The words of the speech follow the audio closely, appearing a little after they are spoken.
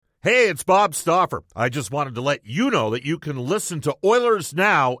Hey, it's Bob Stauffer. I just wanted to let you know that you can listen to Oilers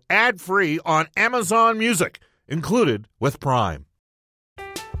Now ad-free on Amazon Music, included with Prime.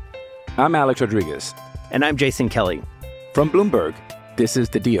 I'm Alex Rodriguez. And I'm Jason Kelly. From Bloomberg, this is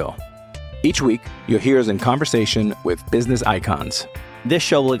The Deal. Each week, you'll hear us in conversation with business icons. This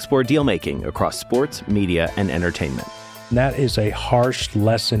show will explore deal-making across sports, media, and entertainment. That is a harsh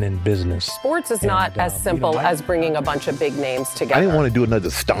lesson in business. Sports is not as simple as bringing a bunch of big names together. I didn't want to do another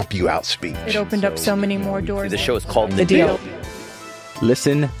stomp you out speech. It opened up so many more doors. The show is called The Deal.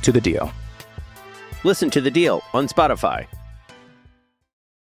 Listen to The Deal. Listen to The Deal on Spotify.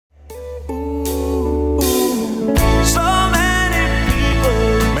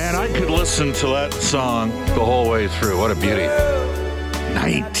 Man, I could listen to that song the whole way through. What a beauty.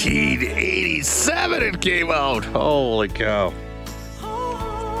 1987 it came out. Holy cow.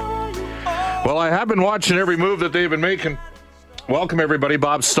 Well, I have been watching every move that they've been making. Welcome, everybody.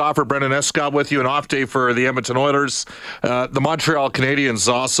 Bob Stauffer, Brendan Escott with you. An off day for the Edmonton Oilers. The Montreal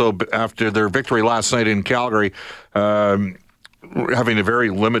Canadiens also, after their victory last night in Calgary, having a very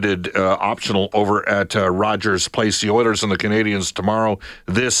limited optional over at Rogers Place. The Oilers and the Canadiens tomorrow.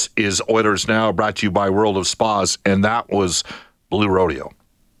 This is Oilers Now, brought to you by World of Spas, and that was Blue Rodeo.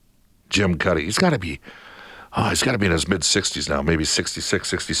 Jim Cuddy. He's got to be in his mid-60s now, maybe 66,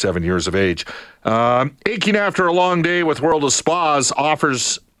 67 years of age. Aching after a long day with World of Spas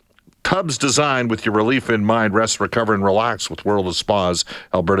offers tubs designed with your relief in mind. Rest, recover, and relax with World of Spas,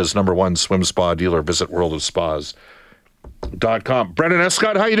 Alberta's #1 swim spa dealer. Visit worldofspas.com. Brendan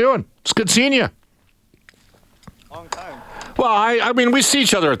Escott, how you doing? It's good seeing you. Long time. Well, I mean, we see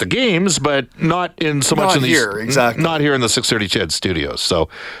each other at the games, but not in so much in these. Not here, exactly. Not here in the 630 CHED studios. So,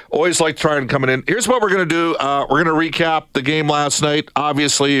 always like trying coming in. Here's what we're going to do. We're going to recap the game last night.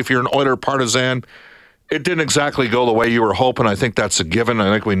 Obviously, if you're an Oiler partisan, it didn't exactly go the way you were hoping. I think that's a given. I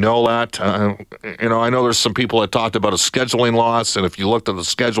think we know that. I know there's some people that talked about a scheduling loss, and if you looked at the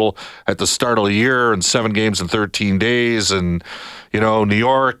schedule at the start of the year and 7 games in 13 days, and New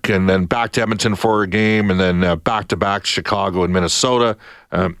York, and then back to Edmonton for a game, and then back-to-back Chicago and Minnesota.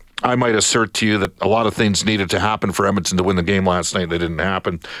 I might assert to you that a lot of things needed to happen for Edmonton to win the game last night. They didn't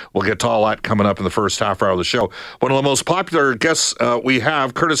happen. We'll get to all that coming up in the first half hour of the show. One of the most popular guests we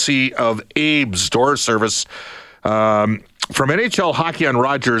have, courtesy of Abe's Door Service, from NHL Hockey on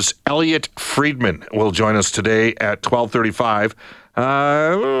Rogers, Elliot Friedman will join us today at 12:35.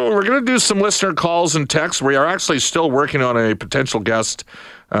 We're going to do some listener calls and texts. We are actually still working on a potential guest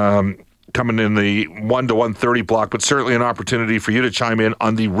coming in the 1 to 1:30 block, but certainly an opportunity for you to chime in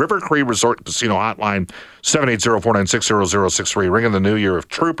on the River Cree Resort Casino hotline, 780-496-0063. Ring of the New Year of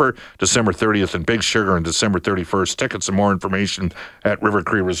Trooper, December 30th, and Big Sugar on December 31st. Tickets and more information at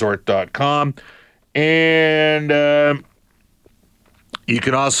rivercreeresort.com. And you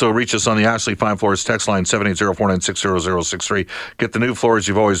can also reach us on the Ashley Fine Floors text line, 780-496-0063. Get the new floors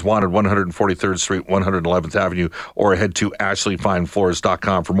you've always wanted, 143rd Street, 111th Avenue, or head to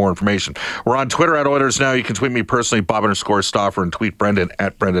ashleyfinefloors.com for more information. We're on Twitter at Oilers Now. You can tweet me personally, Bob_Stauffer, and tweet Brendan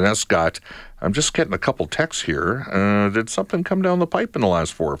at Brendan Escott. I'm just getting a couple texts here. Did something come down the pipe in the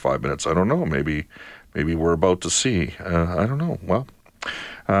last 4 or 5 minutes? I don't know. Maybe we're about to see. I don't know. Well,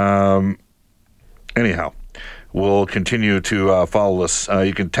 anyhow. We'll continue to follow us.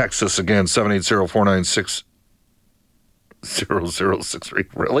 You can text us again, 780-496-0063.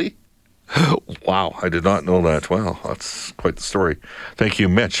 Really? Wow, I did not know that. Well, that's quite the story. Thank you,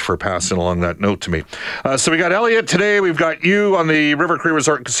 Mitch, for passing along that note to me. So we got Elliot today. We've got you on the River Cree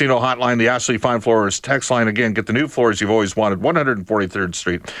Resort Casino hotline, the Ashley Fine Floors text line. Again, get the new floors you've always wanted, 143rd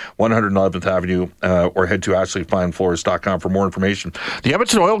Street, 111th Avenue, or head to ashleyfinefloors.com for more information. The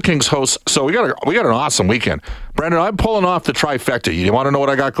Edmonton Oil Kings host. So we got an awesome weekend. Brendan, I'm pulling off the trifecta. You want to know what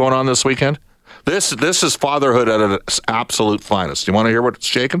I got going on this weekend? This is fatherhood at its absolute finest. You want to hear what's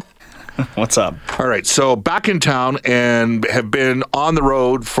shaking? What's up? All right, so back in town and have been on the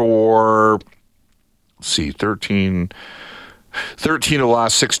road for, 13 of the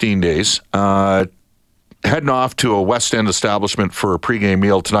last 16 days. Heading off to a West End establishment for a pregame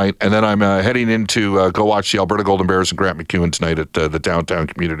meal tonight, and then I'm heading in to go watch the Alberta Golden Bears and Grant McEwen tonight at the Downtown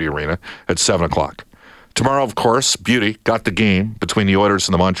Community Arena at 7 o'clock. Tomorrow, of course, beauty, got the game between the Oilers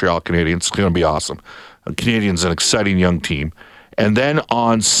and the Montreal Canadiens. It's going to be awesome. The Canadiens, an exciting young team. And then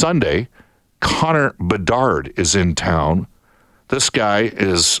on Sunday, Connor Bedard is in town. This guy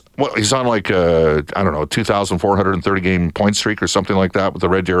is, he's on like a 2,430 game point streak or something like that with the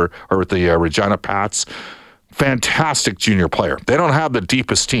Red Deer or with the Regina Pats. Fantastic junior player. They don't have the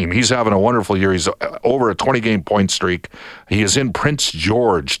deepest team. He's having a wonderful year. He's over a 20 game point streak. He is in Prince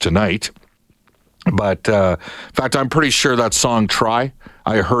George tonight. But in fact, I'm pretty sure that song "Try"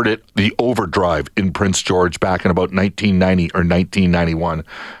 I heard it, the overdrive in Prince George back in about 1990 or 1991,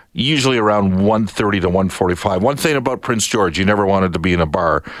 usually around 1:30 to 1:45. One thing about Prince George, you never wanted to be in a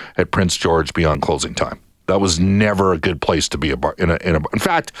bar at Prince George beyond closing time. That was never a good place to be in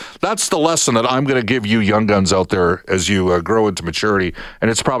fact, that's the lesson that I'm going to give you young guns out there as you grow into maturity,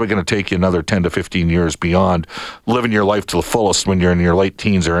 and it's probably going to take you another 10 to 15 years beyond living your life to the fullest when you're in your late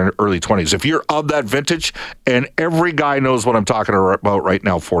teens or in early 20s. If you're of that vintage, and every guy knows what I'm talking about right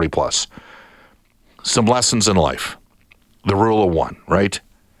now, 40 plus, some lessons in life. The rule of one, right?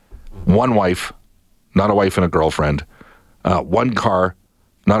 One wife, not a wife and a girlfriend. One car,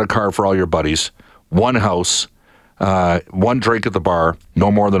 not a car for all your buddies. One house, one drink at the bar,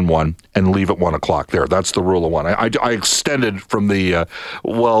 no more than one, and leave at 1 o'clock. There, that's the rule of one. I extended from the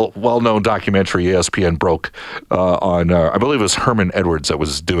well-known documentary ESPN broke on, I believe it was Herman Edwards that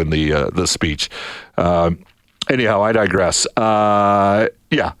was doing the speech. Anyhow, I digress.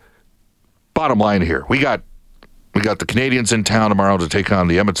 Yeah, bottom line here, we got the Canadiens in town tomorrow to take on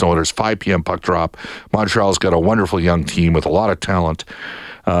the Edmonton Oilers, 5 p.m. puck drop. Montreal's got a wonderful young team with a lot of talent.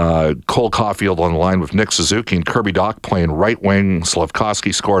 Cole Caulfield on the line with Nick Suzuki and Kirby Dach playing right wing.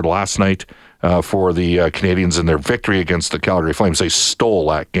 Slafkovsky scored last night for the Canadiens in their victory against the Calgary Flames. They stole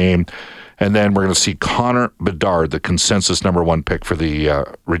that game. And then we're going to see Connor Bedard, the consensus number 1 pick for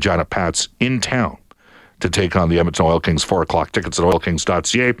the Regina Pats, in town to take on the Edmonton Oil Kings. 4 o'clock tickets at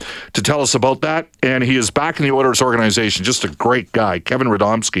oilkings.ca to tell us about that. And he is back in the Oilers organization. Just a great guy. Kevin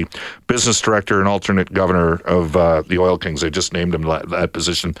Radomski, business director and alternate governor of the Oil Kings. They just named him that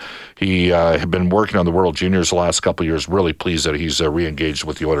position. He had been working on the World Juniors the last couple of years. Really pleased that he's re-engaged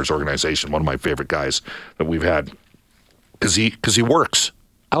with the Oilers organization. One of my favorite guys that we've had because he works.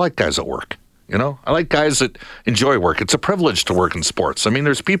 I like guys that work. You know, I like guys that enjoy work. It's a privilege to work in sports. I mean,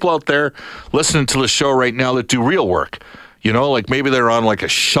 there's people out there listening to the show right now that do real work. You know, like maybe they're on like a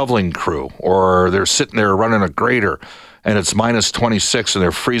shoveling crew or they're sitting there running a grader and it's minus 26 and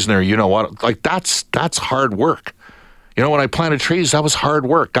they're freezing there. You know what? Like that's hard work. You know, when I planted trees, that was hard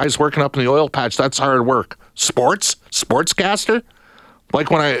work. Guys working up in the oil patch, that's hard work. Sportscaster?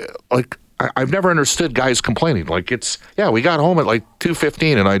 I've never understood guys complaining. Like we got home at like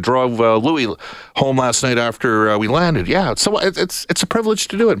 2:15 and I drove Louis home last night after we landed. Yeah, so it's a privilege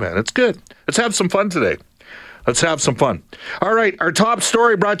to do it, man. It's good. Let's have some fun today. Let's have some fun. All right, our top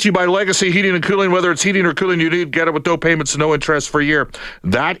story brought to you by Legacy Heating and Cooling. Whether it's heating or cooling you need, get it with no payments and no interest for a year.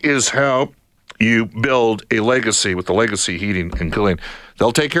 That is how you build a legacy with the Legacy Heating and Cooling.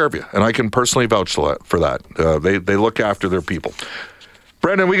 They'll take care of you, and I can personally vouch for that. They look after their people.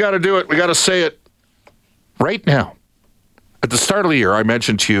 Brendan, we got to do it. We got to say it right now. At the start of the year, I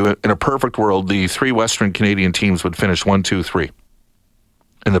mentioned to you, in a perfect world, the 3 Western Canadian teams would finish 1, 2, 3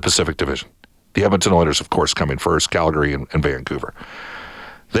 in the Pacific Division. The Edmonton Oilers, of course, coming first, Calgary and Vancouver.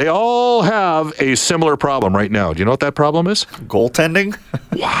 They all have a similar problem right now. Do you know what that problem is? Goaltending?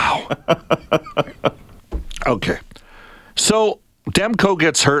 Wow. Okay. So Demko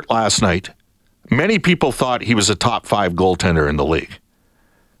gets hurt last night. Many people thought he was a top 5 goaltender in the league.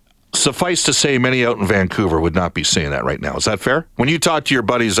 Suffice to say, many out in Vancouver would not be saying that right now. Is that fair? When you talk to your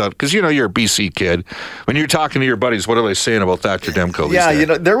buddies out, because you know you're a BC kid, when you're talking to your buddies, what are they saying about that, your Demko? Yeah, you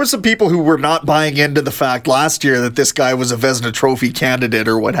know, there were some people who were not buying into the fact last year that this guy was a Vezina Trophy candidate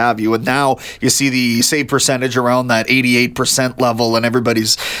or what have you, and now you see the save percentage around that 88% level, and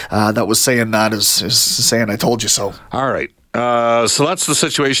everybody's that was saying that is saying, I told you so. All right. So that's the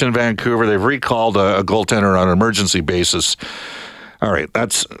situation in Vancouver. They've recalled a goaltender on an emergency basis. All right,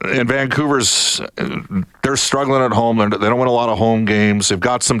 and Vancouver's, they're struggling at home. They don't win a lot of home games. They've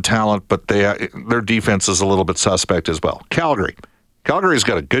got some talent, but their defense is a little bit suspect as well. Calgary's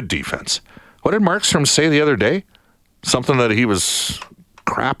got a good defense. What did Markstrom say the other day? Something that he was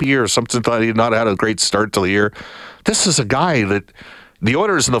crappy or something that he had not had a great start to the year. This is a guy that the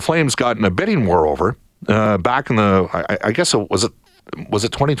Oilers and the Flames got in a bidding war over back in I guess was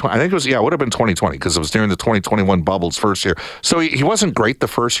it 2020? I think it would have been 2020 because it was during the 2021 bubble's first year. So he wasn't great the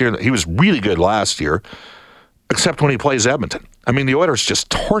first year. He was really good last year, except when he plays Edmonton. I mean, the Oilers just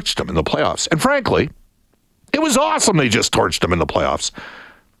torched him in the playoffs. And frankly, it was awesome they just torched him in the playoffs.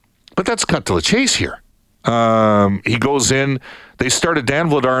 But let's cut to the chase here. He goes in. They started Dan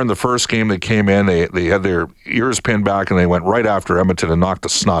Vladar in the first game they came in. They had their ears pinned back, and they went right after Edmonton and knocked the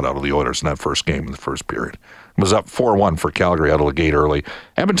snot out of the Oilers in that first game in the first period. It was up 4-1 for Calgary out of the gate early.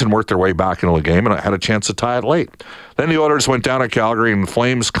 Edmonton worked their way back into the game and had a chance to tie it late. Then the Oilers went down at Calgary, and the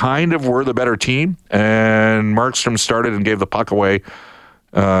Flames kind of were the better team, and Markstrom started and gave the puck away,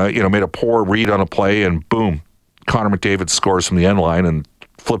 made a poor read on a play, and boom, Connor McDavid scores from the end line and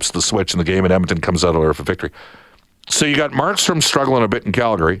flips the switch in the game, and Edmonton comes out of there for victory. So you got Markstrom struggling a bit in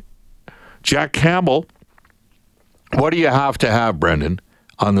Calgary. Jack Campbell, what do you have to have, Brendan,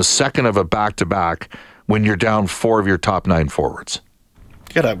 on the second of a back-to-back when you're down 4 of your top 9 forwards?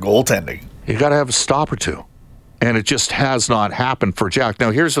 You got to have goaltending. You got to have a stop or two. And it just has not happened for Jack.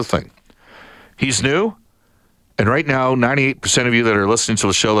 Now, here's the thing. He's new. And right now, 98% of you that are listening to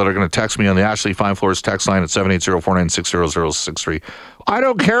the show that are going to text me on the Ashley Fine Floors text line at 780-496-0063. I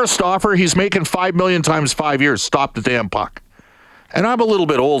don't care, Stauffer. He's making $5 million times 5 years. Stop the damn puck. And I'm a little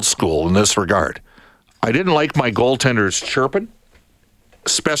bit old school in this regard. I didn't like my goaltenders chirping,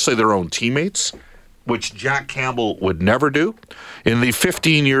 especially their own teammates, which Jack Campbell would never do. In the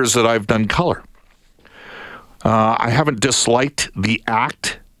 15 years that I've done color, I haven't disliked the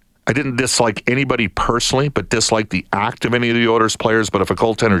act. I didn't dislike anybody personally, but disliked the act of any of the Oilers players. But if a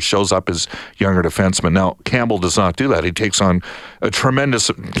goaltender shows up as younger defenseman, now Campbell does not do that. He takes on a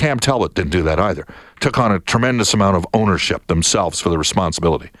tremendous, Cam Talbot didn't do that either, took on a tremendous amount of ownership themselves for the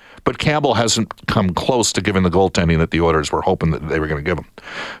responsibility. But Campbell hasn't come close to giving the goaltending that the Oilers were hoping that they were going to give him.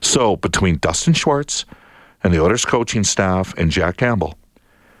 So between Dustin Schwartz and the Oilers coaching staff and Jack Campbell,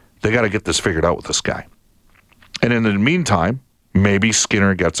 they got to get this figured out with this guy. And in the meantime, maybe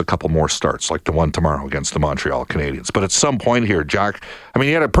Skinner gets a couple more starts, like the one tomorrow against the Montreal Canadiens. But at some point here, Jack, I mean,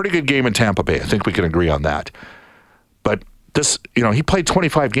 he had a pretty good game in Tampa Bay. I think we can agree on that. But this, you know, he played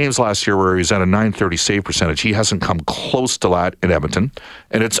 25 games last year where he's at a .930 save percentage. He hasn't come close to that in Edmonton,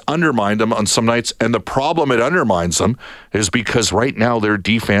 and it's undermined him on some nights. And the problem it undermines them is because right now their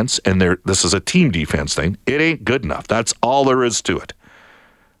defense, and this is a team defense thing, it ain't good enough. That's all there is to it.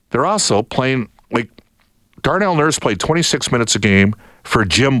 They're also playing, like, Darnell Nurse played 26 minutes a game for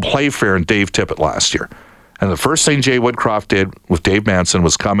Jim Playfair and Dave Tippett last year. And the first thing Jay Woodcroft did with Dave Manson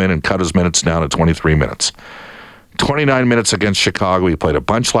was come in and cut his minutes down to 23 minutes. 29 minutes against Chicago. He played a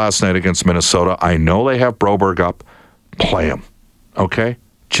bunch last night against Minnesota. I know they have Broberg up. Play him, okay?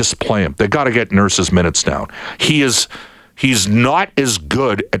 Just play him. They got to get Nurse's minutes down. He's not as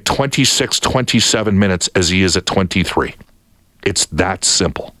good at 26, 27 minutes as he is at 23. It's that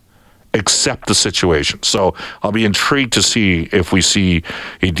simple. Accept the situation. So I'll be intrigued to see if we see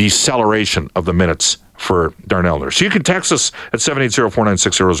a deceleration of the minutes for Darnell Nurse. You can text us at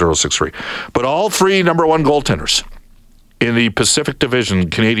 780-496-0063. But all 3 number 1 goaltenders in the Pacific Division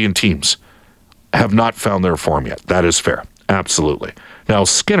Canadian teams have not found their form yet. That is fair. Absolutely. Now,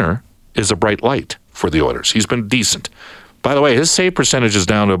 Skinner is a bright light for the Oilers. He's been decent. By the way, his save percentage is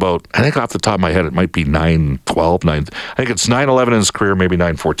down to about, I think off the top of my head, it might be 9-12. I think it's 9-11 in his career, maybe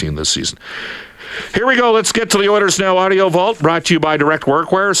 9-14 this season. Here we go. Let's get to the Oilers Now Audio Vault, brought to you by Direct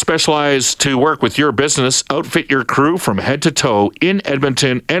Workwear, specialized to work with your business. Outfit your crew from head to toe in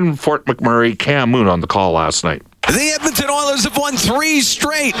Edmonton and Fort McMurray. Cam Moon on the call last night. The Edmonton Oilers have won 3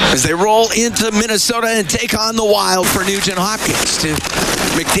 straight as they roll into Minnesota and take on the Wild for Nugent Hopkins to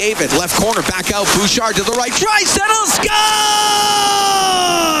McDavid, left corner, back out, Bouchard to the right, Draisaitl scores!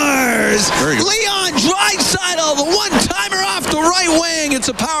 Leon Draisaitl, the one-timer off the right wing. It's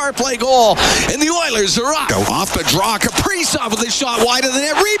a power play goal, and the Oilers are up. Go off the draw, Kaprizov with a shot wide of the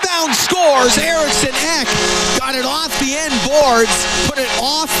net, rebound, scores, Eriksson Ek got it off the end boards, put it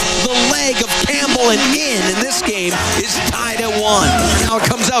off the leg of Campbell and in this game is tied at 1. Now it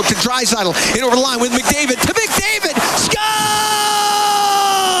comes out to Draisaitl, in over the line with McDavid, to McDavid, scores!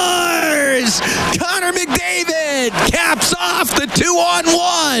 Connor McDavid caps off the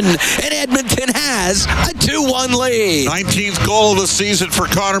 2-on-1, and Edmonton has a 2-1 lead. 19th goal of the season for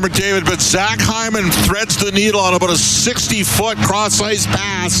Connor McDavid, but Zach Hyman threads the needle on about a 60-foot cross-ice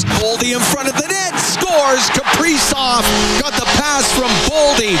pass. Boldy in front of the net, scores. Kaprizov got the pass from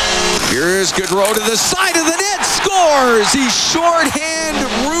Boldy. Here's Gaudreau to the side of the net, scores. He shorthand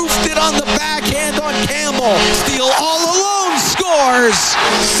roofed it on the backhand on Campbell. Steele all alone, scores.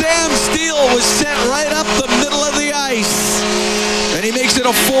 Sam Steele was sent right up the middle of the ice, and he makes it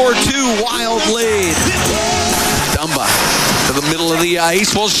a 4-2 Wild lead. Dumba to the middle of the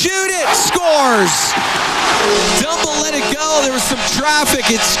ice, will shoot it, scores. Dumba let it go. There was some traffic.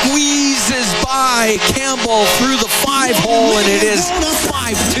 It squeezes by Campbell through the 5-hole, and it is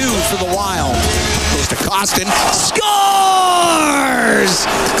 5-2 for the Wild. Goes to Kostin. Scores!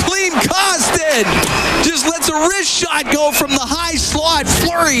 Clean Kostin! Just lets a wrist shot go from the high slot.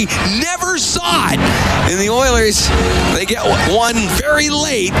 Fleury never saw it. And the Oilers, they get one very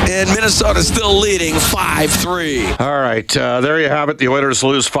late, and Minnesota still leading 5-3. All right, there you have it. The Oilers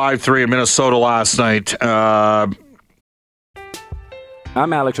lose 5-3 in Minnesota last night. I'm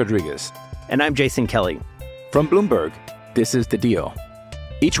Alex Rodriguez. And I'm Jason Kelly. From Bloomberg, this is The Deal.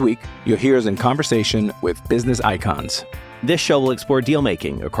 Each week, you'll hear us in conversation with business icons. This show will explore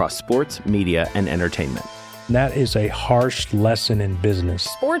deal-making across sports, media, and entertainment. That is a harsh lesson in business.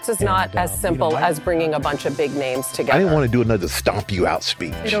 Sports is not as simple as bringing a bunch of big names together. I didn't want to do another stomp you out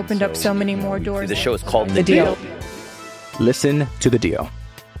speech. It opened up so many more doors. The show is called The Deal. Listen to The Deal.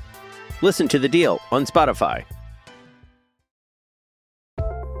 Listen to The Deal on Spotify.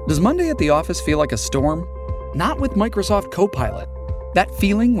 Does Monday at the office feel like a storm? Not with Microsoft Copilot. That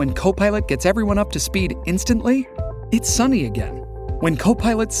feeling when Copilot gets everyone up to speed instantly? It's sunny again. When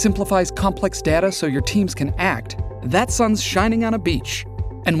Copilot simplifies complex data so your teams can act, that sun's shining on a beach.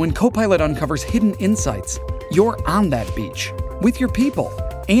 And when Copilot uncovers hidden insights, you're on that beach with your people,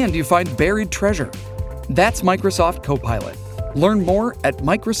 and you find buried treasure. That's Microsoft Copilot. Learn more at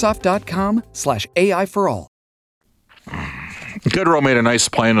Microsoft.com/AI for all. Goodrow made a nice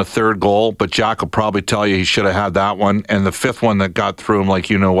play in the third goal, but Jack will probably tell you he should have had that one. And the fifth one that got through him,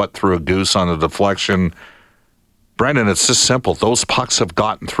 like you know what, threw a goose on the deflection. Brendan, it's just simple. Those pucks have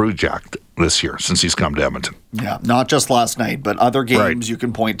gotten through Jack this year since he's come to Edmonton. Yeah, not just last night, but other games Right. you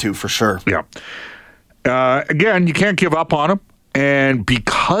can point to for sure. Yeah. Again, you can't give up on him. And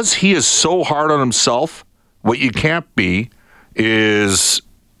because he is so hard on himself, what you can't be is,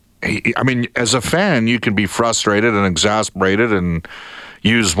 I mean, as a fan, you can be frustrated and exasperated and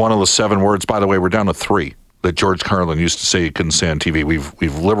use one of the 7 words. By the way, we're down to 3 that George Carlin used to say you couldn't say on TV.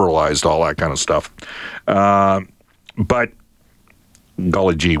 We've liberalized all that kind of stuff. But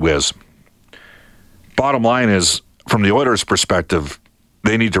golly gee whiz. Bottom line is, from the Oilers' perspective,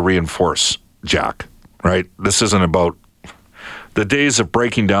 they need to reinforce Jack, right? This isn't about the days of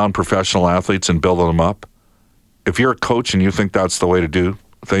breaking down professional athletes and building them up. If you're a coach and you think that's the way to do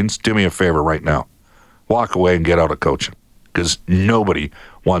things, do me a favor right now. Walk away and get out of coaching, because nobody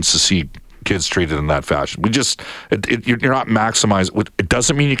wants to see kids treated in that fashion. You're not maximizing. It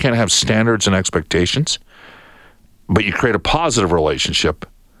doesn't mean you can't have standards and expectations, but you create a positive relationship.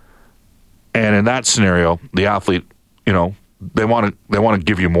 And in that scenario, the athlete, you know, they want to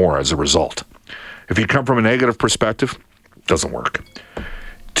give you more as a result. If you come from a negative perspective, it doesn't work.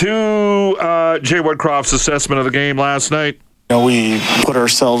 To Jay Woodcroft's assessment of the game last night. You know, we put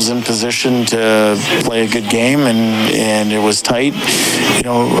ourselves in position to play a good game, and it was tight. You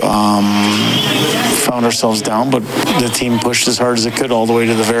know, found ourselves down, but the team pushed as hard as it could all the way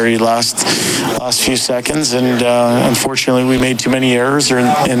to the very last few seconds, and unfortunately we made too many errors,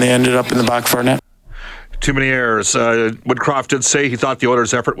 and they ended up in the back of our net. Too many errors. Woodcroft did say he thought the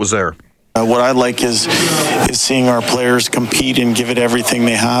Oilers' effort was there. What I like is seeing our players compete and give it everything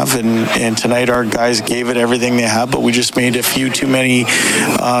they have, and tonight our guys gave it everything they have, but we just made a few too many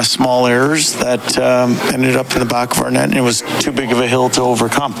small errors that ended up in the back of our net, and it was too big of a hill to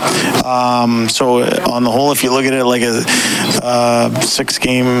overcome. So on the whole, if you look at it like a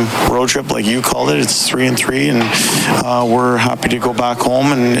 6-game road trip, like you called it, it's 3-3, and we're happy to go back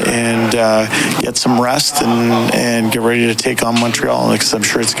home and get some rest and get ready to take on Montreal, because I'm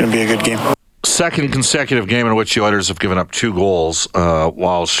sure it's going to be a good game. Second consecutive game in which the Oilers have given up 2 goals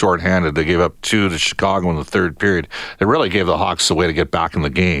while shorthanded. They gave up 2 to Chicago in the third period. They really gave the Hawks a way to get back in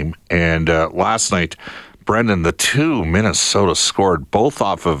the game. And last night, Brendan, the 2 Minnesota scored, both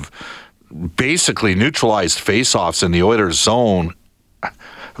off of basically neutralized faceoffs in the Oilers' zone.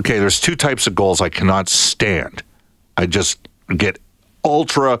 Okay, there's 2 types of goals I cannot stand. I just get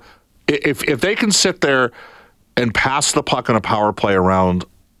ultra. If they can sit there and pass the puck on a power play around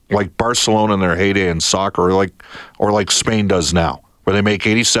like Barcelona in their heyday in soccer, or like Spain does now, where they make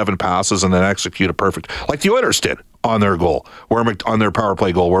 87 passes and then execute a perfect, like the Oilers did on their goal, on their power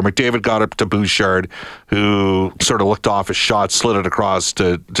play goal, where McDavid got up to Bouchard, who sort of looked off his shot, slid it across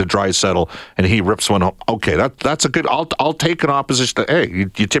to Draisaitl, and he rips one home. Okay, that's a good. I'll take an opposition. Hey,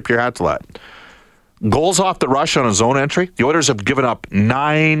 you tip your hat to that. Goals off the rush on a zone entry. The Oilers have given up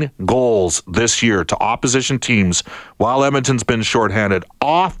 9 goals this year to opposition teams while Edmonton's been shorthanded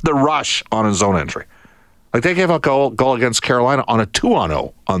off the rush on a zone entry. Like they gave a goal against Carolina on a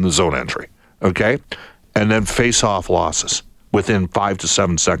 2-on-0 on the zone entry. Okay? And then face-off losses within 5 to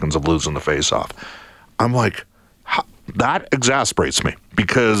 7 seconds of losing the face-off. I'm like, that exasperates me,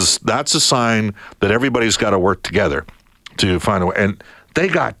 because that's a sign that everybody's got to work together to find a way. And they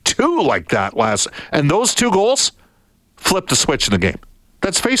got 2 like that and those 2 goals flipped the switch in the game.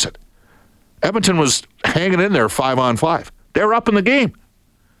 Let's face it. Edmonton was hanging in there 5-on-5. They're up in the game.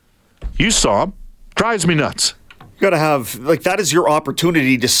 You saw them. Drives me nuts. You got to have, that is your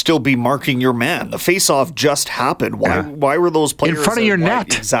opportunity to still be marking your man. The face-off just happened. Why were those players in front of your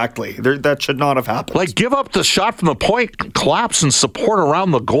net? Exactly. That should not have happened. Give up the shot from the point, collapse and support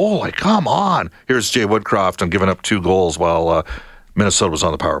around the goal. Come on. Here's Jay Woodcroft on giving up 2 goals while Minnesota was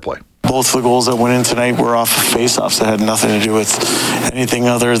on the power play. both the goals that went in tonight were off of face-offs that had nothing to do with anything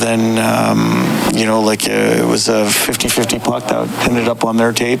other than, it was a 50-50 puck that ended up on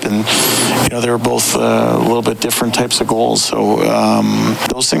their tape, and, they were both a little bit different types of goals. So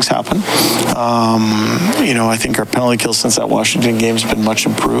those things happen. I think our penalty kill since that Washington game has been much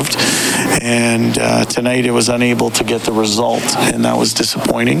improved. And tonight it was unable to get the result, and that was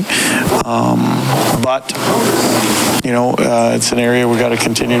disappointing. But it's an area we got to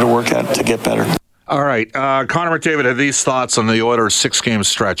continue to work at to get better. All right. Connor McDavid had these thoughts on the Oilers' 6-game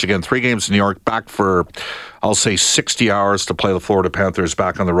stretch. Again, 3 games in New York, back for, I'll say, 60 hours to play the Florida Panthers,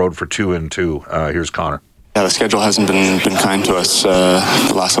 back on the road for 2-2. Here's Connor. Yeah, the schedule hasn't been kind to us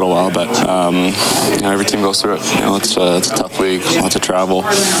the last little while, but every team goes through it. It's a tough league, lots of travel,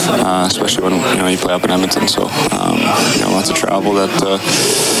 especially when you play up in Edmonton. So lots of travel that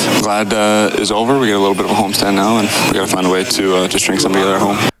I'm glad is over. We get a little bit of a homestand now, and we got to find a way to string something together at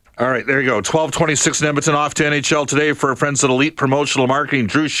home. All right, there you go. 12:26 in Edmonton, off to NHL today for our friends at Elite Promotional Marketing.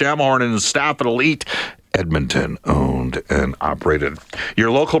 Drew Shamhorn and his staff at Elite. Edmonton owned and operated.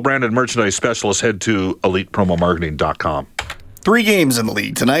 Your local branded merchandise specialist, head to elitepromomarketing.com. 3 games in the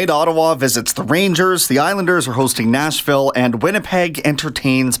league tonight. Ottawa visits the Rangers. The Islanders are hosting Nashville, and Winnipeg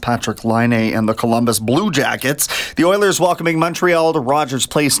entertains Patrick Laine and the Columbus Blue Jackets. The Oilers welcoming Montreal to Rogers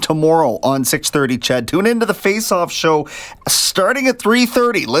Place tomorrow on 6:30. Chad, tune into the Face-Off show starting at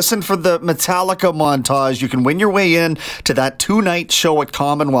 3:30. Listen for the Metallica montage. You can win your way in to that 2-night show at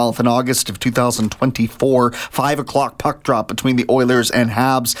Commonwealth in August of 2024. 5 o'clock puck drop between the Oilers and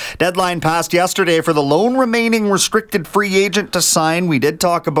Habs. Deadline passed yesterday for the lone remaining restricted free agent to sign. We did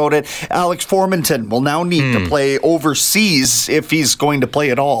talk about it. Alex Formenton will now need to play overseas if he's going to play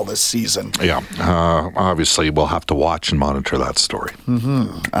at all this season. Yeah, obviously we'll have to watch and monitor that story.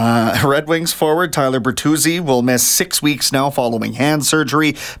 Red Wings forward Tyler Bertuzzi will miss 6 weeks now following hand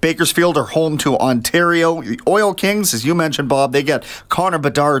surgery. Bakersfield are home to Ontario. The Oil Kings, as you mentioned, Bob, they get Connor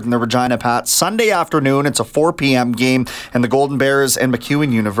Bedard in the Regina Pats Sunday afternoon. It's a 4 p.m. game, and the Golden Bears and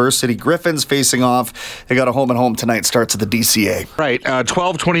MacEwan University Griffins facing off. They got a home-and-home tonight. Starts at the DCA. Right,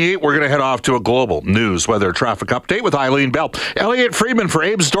 12:28, we're going to head off to a global news weather traffic update with Eileen Bell. Elliot Friedman for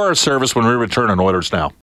Abe's Door Service when we return on Oilers Now.